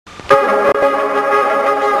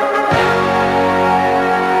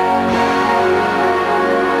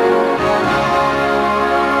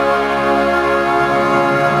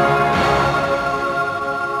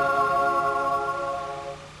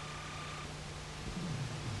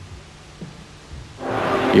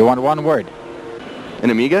You want one word? An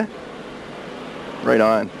Amiga? Right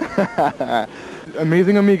on.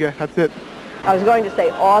 Amazing Amiga, that's it. I was going to say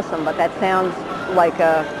awesome, but that sounds like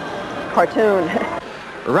a cartoon.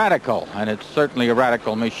 Radical, and it's certainly a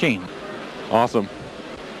radical machine. Awesome.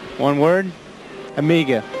 One word?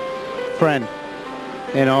 Amiga. Friend.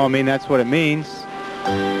 You know, I mean, that's what it means.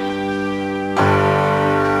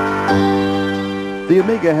 The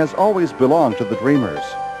Amiga has always belonged to the dreamers.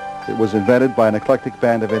 It was invented by an eclectic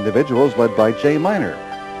band of individuals led by Jay Miner,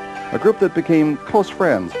 a group that became close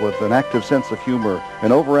friends with an active sense of humor,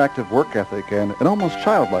 an overactive work ethic, and an almost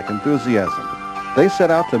childlike enthusiasm. They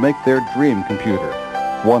set out to make their dream computer,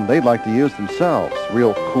 one they'd like to use themselves,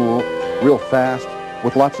 real cool, real fast,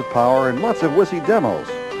 with lots of power and lots of whizzy demos.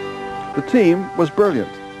 The team was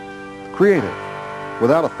brilliant, creative.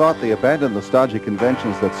 Without a thought, they abandoned the stodgy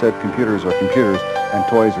conventions that said computers are computers and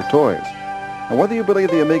toys are toys. And whether you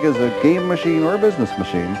believe the Amiga is a game machine or a business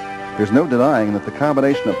machine, there's no denying that the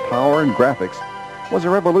combination of power and graphics was a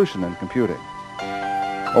revolution in computing.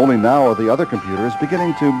 Only now are the other computers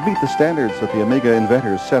beginning to meet the standards that the Amiga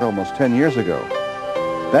inventors set almost 10 years ago.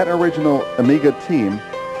 That original Amiga team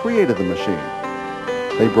created the machine.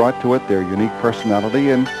 They brought to it their unique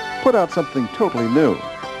personality and put out something totally new.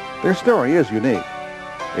 Their story is unique.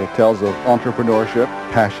 It tells of entrepreneurship,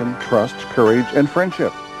 passion, trust, courage, and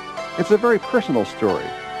friendship. It's a very personal story.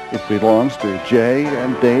 It belongs to Jay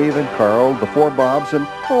and Dave and Carl, the four Bobs, and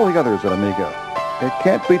all the others at Amiga. It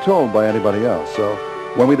can't be told by anybody else, so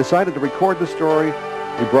when we decided to record the story,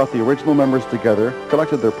 we brought the original members together,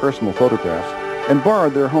 collected their personal photographs, and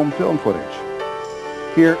borrowed their home film footage.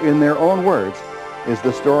 Here, in their own words, is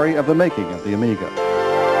the story of the making of the Amiga.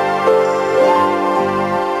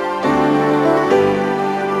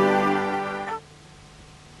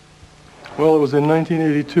 Well, it was in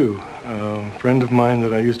 1982. A friend of mine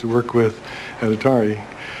that I used to work with at Atari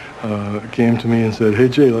came to me and said, "Hey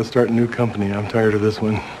Jay, let's start a new company. I'm tired of this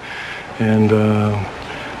one." And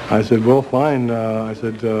I said, "Well, fine." I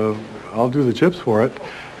said, "I'll do the chips for it,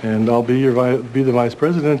 and I'll be the vice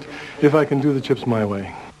president if I can do the chips my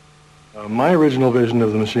way." My original vision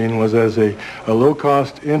of the machine was as a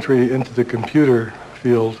low-cost entry into the computer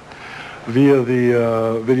field via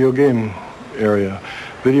the video game area.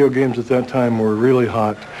 Video games at that time were really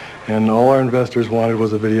hot, and all our investors wanted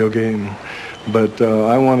was a video game. But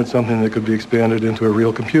I wanted something that could be expanded into a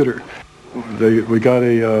real computer. We got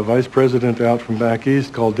a vice president out from back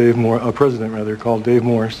east called Dave Morse, a president rather, called Dave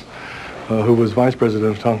Morse, who was vice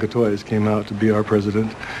president of Tonka Toys, came out to be our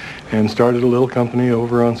president, and started a little company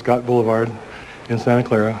over on Scott Boulevard in Santa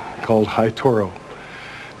Clara called High Toro.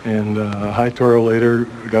 And High Toro later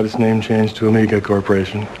got its name changed to Amiga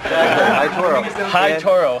Corporation.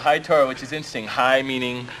 High Toro, which is interesting. High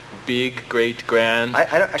meaning big, great, grand.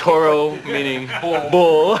 Toro meaning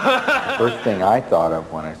bull. The first thing I thought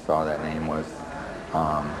of when I saw that name was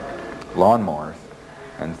lawnmowers.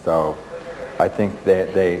 And so I think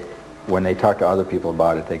that when they talked to other people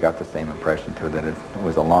about it, they got the same impression too, that it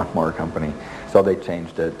was a lawnmower company. So they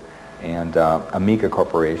changed it. And Amiga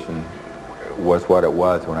Corporation was what it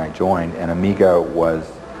was when I joined. And Amiga was,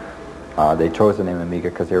 they chose the name Amiga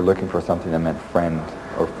because they were looking for something that meant friend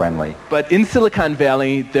or friendly. But in Silicon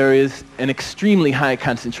Valley, there is an extremely high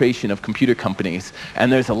concentration of computer companies,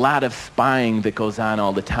 and there's a lot of spying that goes on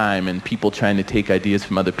all the time, and people trying to take ideas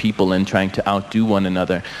from other people and trying to outdo one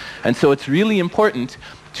another. And so it's really important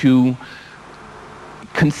to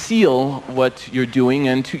conceal what you're doing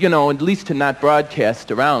and to, at least to not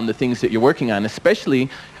broadcast around the things that you're working on, especially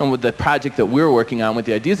with the project that we're working on, with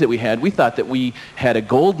the ideas that we had. We thought that we had a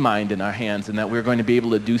gold mine in our hands and that we were going to be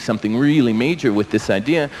able to do something really major with this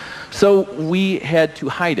idea. So we had to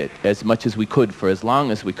hide it as much as we could for as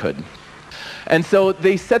long as we could. And so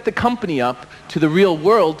they set the company up to the real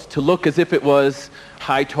world to look as if it was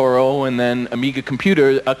High Toro and then Amiga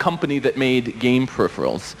Computer, a company that made game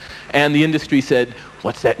peripherals. And the industry said,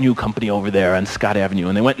 "What's that new company over there on Scott Avenue?"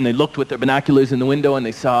 And they went and they looked with their binoculars in the window and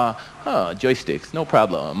they saw, "Oh, joysticks, no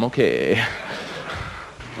problem, okay."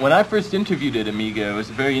 When I first interviewed at Amiga, it was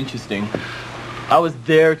very interesting. I was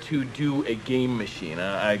there to do a game machine.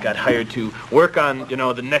 I got hired to work on,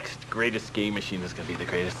 the next greatest game machine is going to be the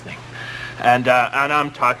greatest thing. And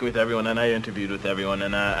I'm talking with everyone, and I interviewed with everyone,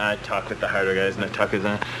 and I talked with the hardware guys, and I talked with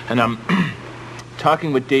them, and I'm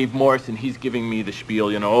talking with Dave Morse, and he's giving me the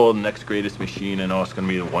spiel, you know, oh, the next greatest machine, and oh, it's going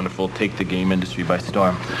to be wonderful, take the game industry by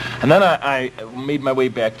storm. And then I made my way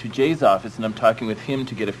back to Jay's office, and I'm talking with him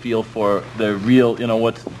to get a feel for the real, you know,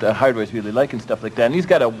 what the hardware's really like and stuff like that. And he's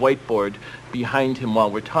got a whiteboard behind him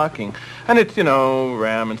while we're talking, and it's, you know,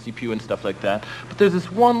 RAM and CPU and stuff like that. But there's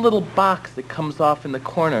this one little box that comes off in the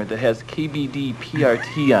corner that has KBD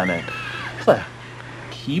PRT on it. It's a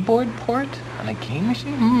keyboard port on a game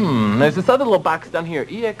machine? There's this other little box down here,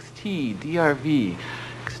 EXT, DRV,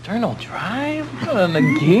 external drive on a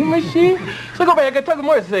game machine? So I go back, I got to talk to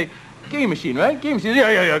Morris and say, game machine, right? Game machine,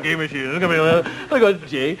 yeah, game machine. I go,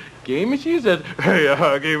 Jay, game machine? He says,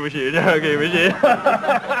 yeah, game machine, yeah, game machine.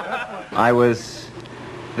 I was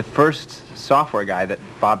the first software guy that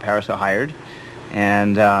Bob Pariseau hired,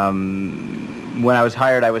 and when I was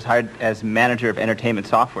hired as manager of entertainment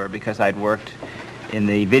software because I'd worked in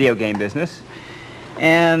the video game business.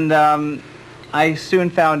 And I soon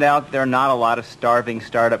found out there are not a lot of starving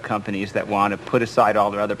startup companies that want to put aside all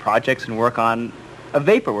their other projects and work on a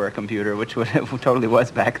vaporware computer, which it totally was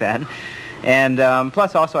back then. And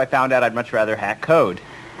plus also I found out I'd much rather hack code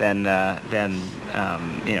than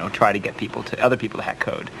you know, try to get other people to hack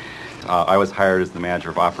code. I was hired as the manager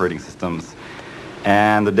of operating systems,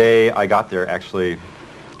 and the day I got there, actually,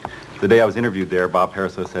 the day I was interviewed there, Bob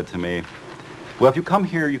Pariseau said to me, well, if you come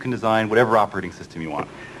here, you can design whatever operating system you want.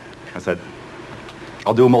 I said,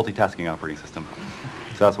 I'll do a multitasking operating system.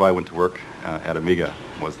 So that's why I went to work at Amiga,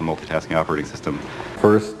 was the multitasking operating system.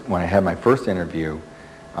 First, when I had my first interview,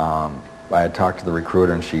 I had talked to the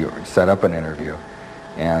recruiter and she set up an interview.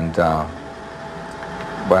 And,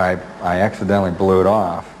 but I accidentally blew it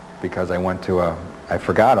off because I went to I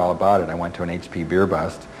forgot all about it. I went to an HP beer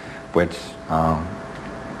bust, which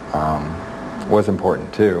was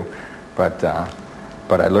important too. But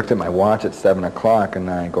I looked at my watch at 7 o'clock and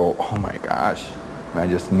I go, oh my gosh, I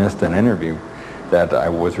just missed an interview that I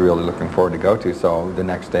was really looking forward to go to. So the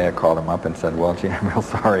next day I called them up and said, well, gee, I'm real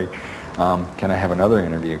sorry. Can I have another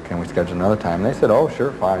interview? Can we schedule another time? And they said, oh,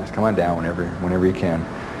 sure, fine. Just come on down whenever you can.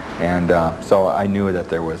 And so I knew that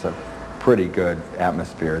there was a pretty good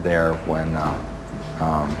atmosphere there when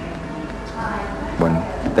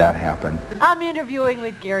that happened. I'm interviewing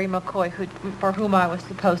with Gary McCoy, for whom I was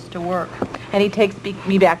supposed to work. And he takes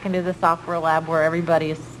me back into the software lab where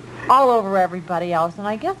everybody is all over everybody else. And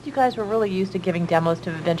I guess you guys were really used to giving demos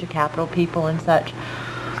to venture capital people and such.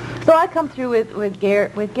 So I come through with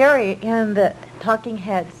Gary, and the talking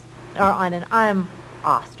heads are on, and I'm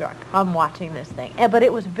awestruck. I'm watching this thing. But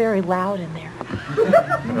it was very loud in there.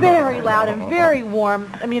 Very loud and very warm.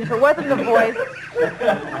 I mean, if it wasn't the voice,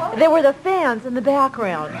 there were the fans in the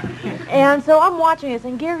background. And so I'm watching this,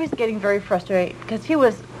 and Gary's getting very frustrated because he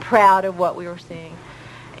was proud of what we were seeing.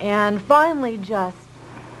 And finally just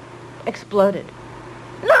exploded.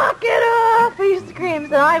 Knock it off, he screams.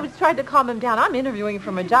 And I was trying to calm him down. I'm interviewing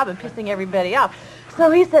for my job and pissing everybody off.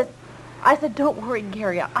 So he says, I said, don't worry,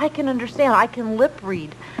 Gary. I can understand. I can lip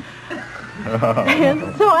read.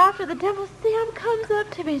 And so after the demo, Sam comes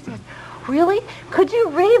up to me and says, really? Could you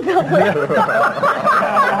read the lip? And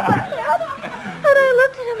I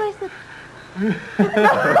looked at him and I said,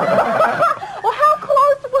 well, how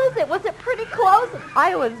close was it? Was it pretty close?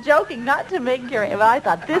 I was joking not to make Gary, but I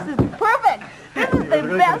thought, this is perfect. This is the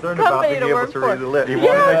really best company to work for. He was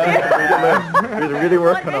really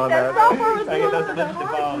working on that.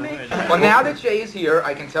 Well, now that Jay is here,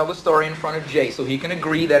 I can tell the story in front of Jay, so he can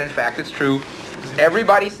agree that, in fact, it's true.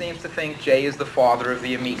 Everybody seems to think Jay is the father of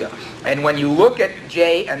the Amiga. And when you look at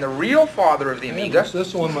Jay and the real father of the Amiga... It says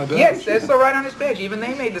so on my badge. Yes, it says so right on his badge. Even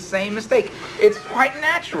they made the same mistake. It's quite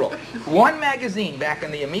natural. One magazine back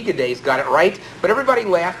in the Amiga days got it right, but everybody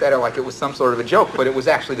laughed at it like it was some sort of a joke, but it was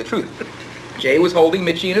actually the truth. Jay was holding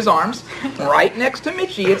Mitchie in his arms. Right next to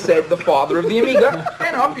Mitchie, it said the father of the Amiga,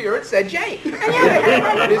 and up here it said Jay. And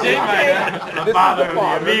yeah, this is Jay. This is the father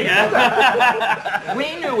of the Amiga.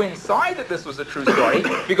 We knew inside that this was a true story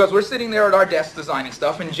because we're sitting there at our desk designing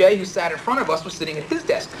stuff, and Jay, who sat in front of us, was sitting at his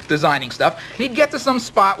desk designing stuff. He'd get to some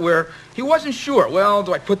spot where he wasn't sure. Well,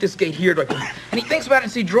 do I put this gate here? Do I put... And he thinks about it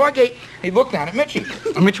and see, draw a gate. He'd look down at Mitchie.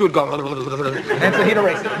 And Mitchie would go, and so he'd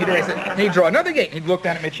erase it. And he'd draw another gate. And he'd look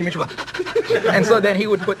down at Mitchie. Mitchie would go, and so then he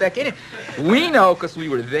would put that gate in. We know because we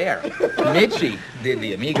were there. Mitchie did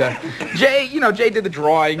the Amiga. Jay, Jay did the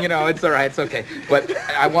drawing. It's all right. It's okay. But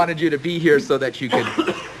I wanted you to be here so that you could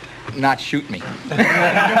not shoot me.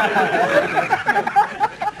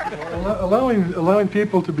 Allowing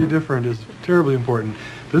people to be different is terribly important.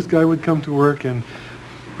 This guy would come to work in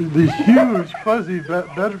these huge, fuzzy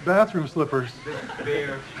bathroom slippers.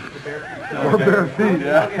 Or bare feet.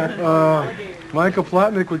 Michael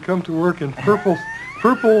Plotnick would come to work in purple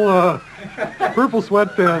purple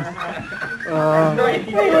sweatpants.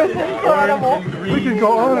 We could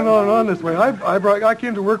go on and on and on this way. I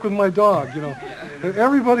came to work with my dog, you know.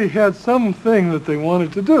 Everybody had something that they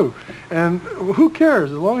wanted to do. And who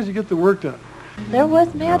cares, as long as you get the work done. There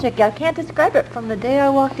was magic. I can't describe it. From the day I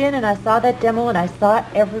walked in and I saw that demo and I saw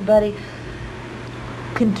everybody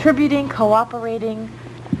contributing, cooperating,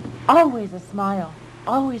 always a smile,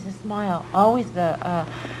 always the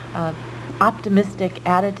optimistic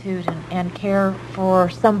attitude and care for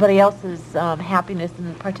somebody else's happiness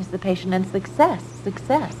and participation and success.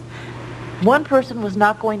 One person was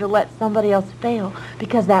not going to let somebody else fail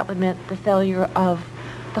because that would mean the failure of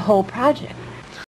the whole project.